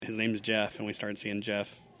his name's Jeff, and we started seeing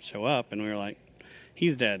Jeff show up, and we were like,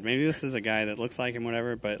 he's dead. Maybe this is a guy that looks like him,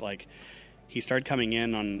 whatever, but like he started coming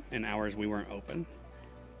in hours we weren't open.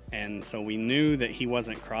 And so we knew that he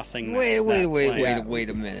wasn't crossing. Wait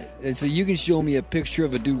a minute. And so you can show me a picture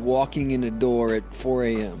of a dude walking in the door at 4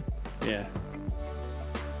 a.m. Yeah.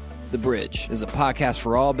 The Bridge is a podcast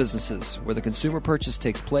for all businesses where the consumer purchase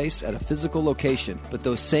takes place at a physical location, but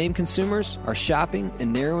those same consumers are shopping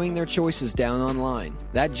and narrowing their choices down online.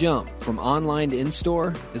 That jump from online to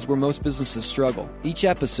in-store is where most businesses struggle. Each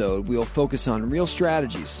episode, we will focus on real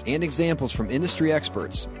strategies and examples from industry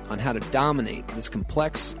experts on how to dominate this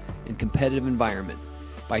complex and competitive environment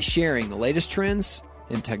by sharing the latest trends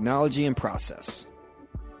in technology and process.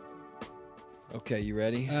 Okay, you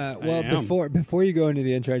ready? Well, before you go into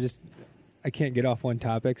the intro, I can't get off one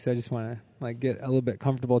topic, so I just want to get a little bit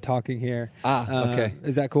comfortable talking here. Okay.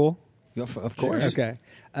 Is that cool? Of course. Okay.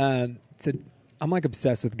 So I'm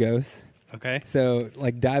obsessed with ghosts. Okay. So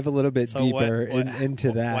dive a little bit deeper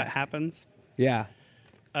into that. What happens? Yeah.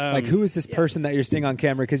 Who is this person that you're seeing on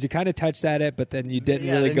camera? Because you kind of touched at it, but then you didn't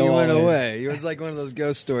really go. You went away. It was like one of those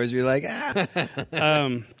ghost stories. You're like,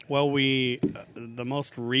 Well, the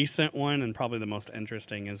most recent one and probably the most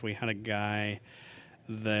interesting is we had a guy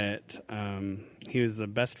that he was the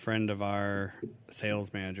best friend of our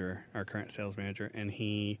sales manager, our current sales manager, and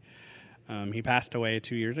he passed away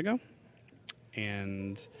 2 years ago,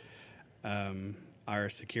 and our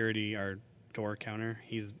security, our door counter,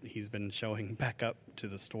 he's been showing back up to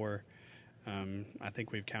the store. I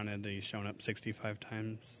think we've counted he's shown up 65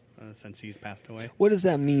 times since he's passed away. What does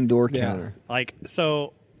that mean, door counter?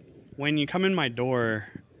 So when you come in my door,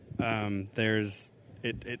 there's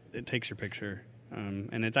it takes your picture,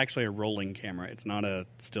 and it's actually a rolling camera. It's not a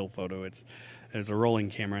still photo. There's a rolling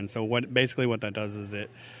camera, and so what that does is it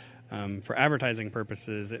for advertising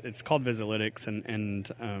purposes, it's called Visualytics,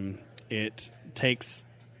 and it takes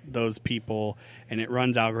those people and it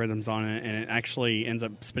runs algorithms on it, and it actually ends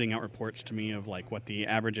up spitting out reports to me of what the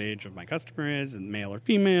average age of my customer is, and male or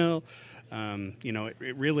female.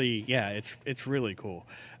 It really, it's really cool.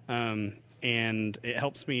 And it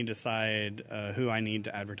helps me decide who I need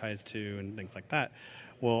to advertise to and things like that.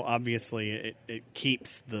 Well, obviously it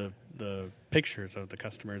keeps the pictures of the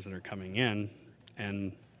customers that are coming in,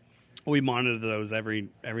 and we monitor those every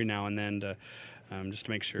now and then to just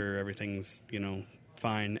to make sure everything's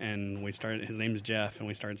fine. And his name's Jeff, and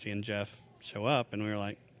we started seeing Jeff show up, and we were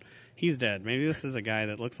like, he's dead. Maybe this is a guy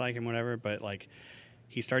that looks like him, whatever, but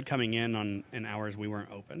he started coming in hours we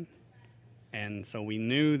weren't open. And so we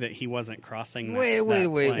knew that he wasn't crossing. Wait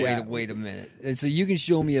a minute. And so you can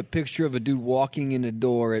show me a picture of a dude walking in the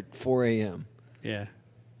door at 4 a.m. Yeah.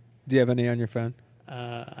 Do you have any on your phone?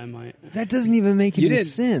 I might. That doesn't even make any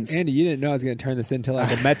sense. Andy, you didn't know I was going to turn this into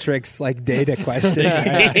a metrics data question.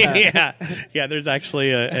 Yeah. There's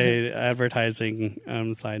actually a advertising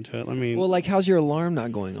side to it. Well, how's your alarm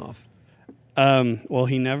not going off? Well,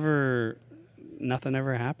 nothing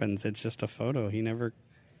ever happens. It's just a photo. He never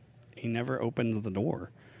opens the door.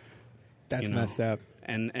 That's messed up.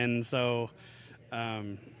 And so,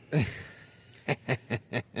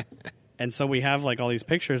 and so we have all these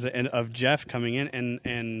pictures of Jeff coming in,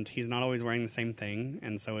 and he's not always wearing the same thing,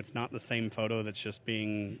 and so it's not the same photo that's just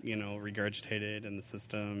being regurgitated in the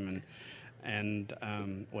system. And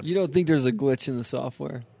you don't think there's a glitch in the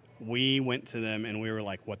software? We went to them and we were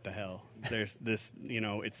like, what the hell? There's this,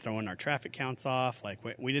 it's throwing our traffic counts off.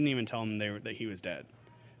 We didn't even tell them that he was dead.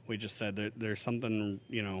 We just said there's something,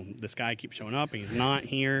 this guy keeps showing up and he's not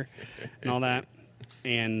here and all that.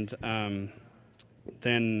 And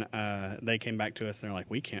then they came back to us and they're like,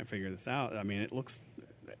 we can't figure this out. I mean, it looks,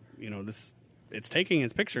 it's taking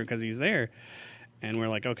his picture because he's there. And we're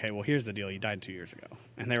like, okay, well, here's the deal. He died 2 years ago.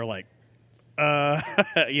 And they were like,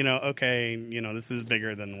 okay, this is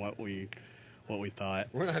bigger than what we thought.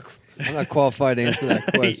 I'm not qualified to answer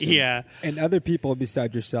that question. Yeah. And other people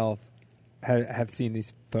besides yourself have seen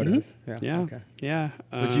these photos. Mm-hmm. Yeah. Okay. Yeah.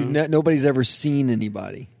 But nobody's ever seen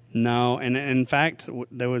anybody. No, and in fact,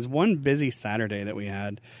 there was one busy Saturday that we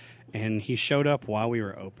had, and he showed up while we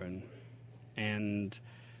were open, and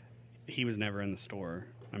he was never in the store.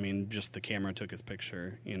 I mean, just the camera took his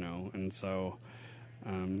picture, and so,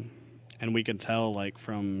 and we could tell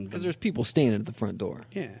from because there's people standing at the front door.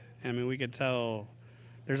 Yeah, I mean, we could tell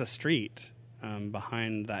there's a street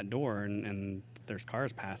behind that door, and there's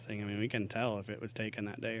cars passing. I mean, we can tell if it was taken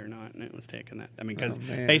that day or not, and it was taken that. I mean, because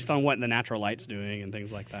based on what the natural light's doing and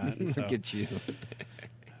things like that. And so, look at you.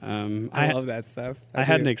 I love that stuff. I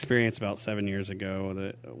had an experience about 7 years ago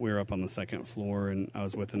that we were up on the second floor, and I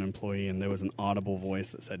was with an employee, and there was an audible voice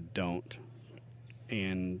that said "don't,"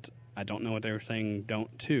 and I don't know what they were saying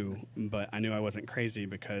don't to, but I knew I wasn't crazy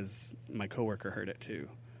because my coworker heard it too.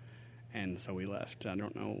 And so we left. I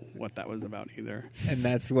don't know what that was about either. And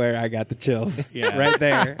that's where I got the chills. Yeah. Right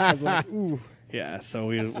there. I was like, ooh. Yeah, so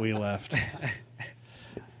we left.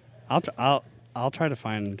 I'll try to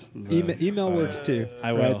find the email works too.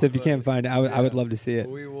 I will. Right? So if you can't find it, I would love to see it.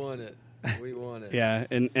 We want it. We want it. Yeah,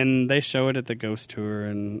 and they show it at the ghost tour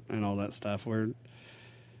and all that stuff.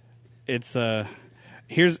 It's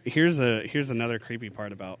here's another creepy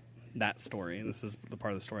part about that story, and this is the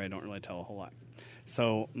part of the story I don't really tell a whole lot.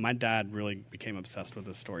 So my dad really became obsessed with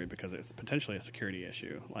this story because it's potentially a security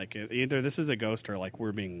issue. Like either this is a ghost or like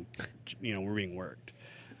we're being worked,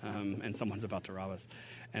 and someone's about to rob us.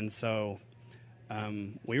 And so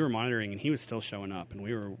we were monitoring, and he was still showing up, and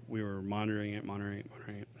we were monitoring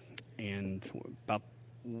it. And about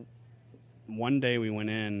one day we went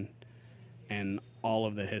in, and all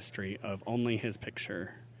of the history of only his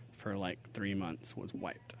picture for like 3 months was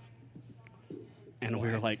wiped. And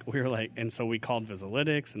we were like, and so we called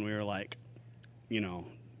Visalytics, and we were like,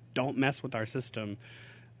 don't mess with our system.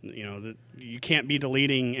 You can't be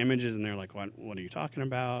deleting images. And they're like, what are you talking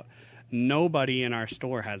about? Nobody in our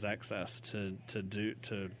store has access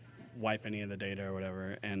to wipe any of the data or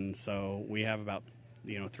whatever. And so we have about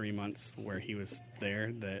 3 months where he was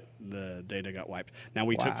there that the data got wiped. Now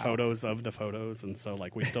we took photos of the photos, and so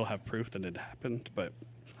like we still have proof that it happened, but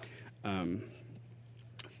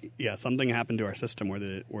yeah, something happened to our system where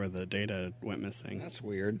the data went missing. That's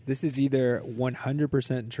weird. This is either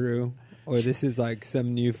 100% true, or this is like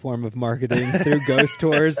some new form of marketing through ghost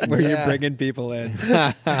tours where you're bringing people in.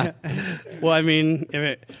 Well, I mean,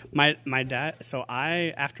 my dad. So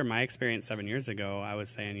after my experience 7 years ago, I was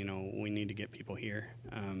saying, we need to get people here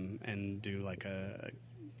and do like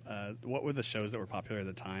what were the shows that were popular at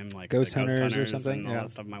the time, like Ghost Ghost Hunters or and something? all Yeah. that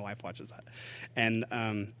stuff. My wife watches that, and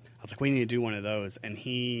I was like, we need to do one of those. And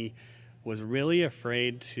he was really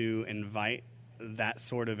afraid to invite that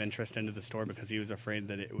sort of interest into the store because he was afraid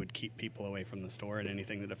that it would keep people away from the store and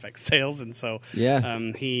anything that affects sales. And so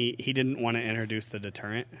he didn't want to introduce the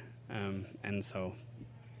deterrent. And so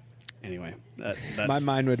anyway, that's my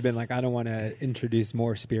mind would have been like, I don't want to introduce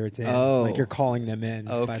more spirits in. Oh. Like you're calling them in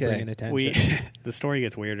by bringing attention. The story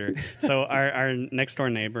gets weirder. So our next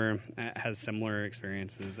door neighbor has similar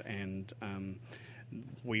experiences, and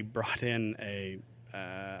we brought in a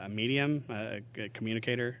medium, a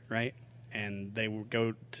communicator, right? And they would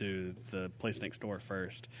go to the place next door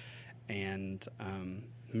first, and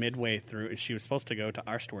midway through, she was supposed to go to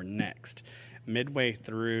our store next. Midway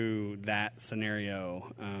through that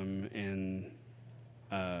scenario,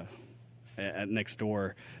 at next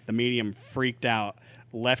door, the medium freaked out,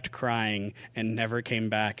 left crying, and never came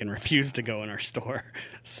back and refused to go in our store.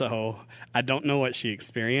 So I don't know what she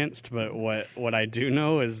experienced, but what I do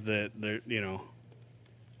know is that there,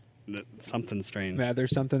 that something strange. Yeah,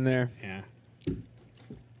 there's something there. Yeah.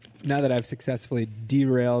 Now that I've successfully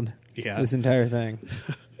derailed this entire thing.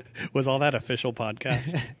 Was all that official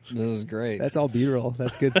podcast? This is great. That's all B-roll.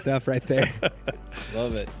 That's good stuff right there.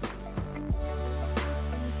 Love it.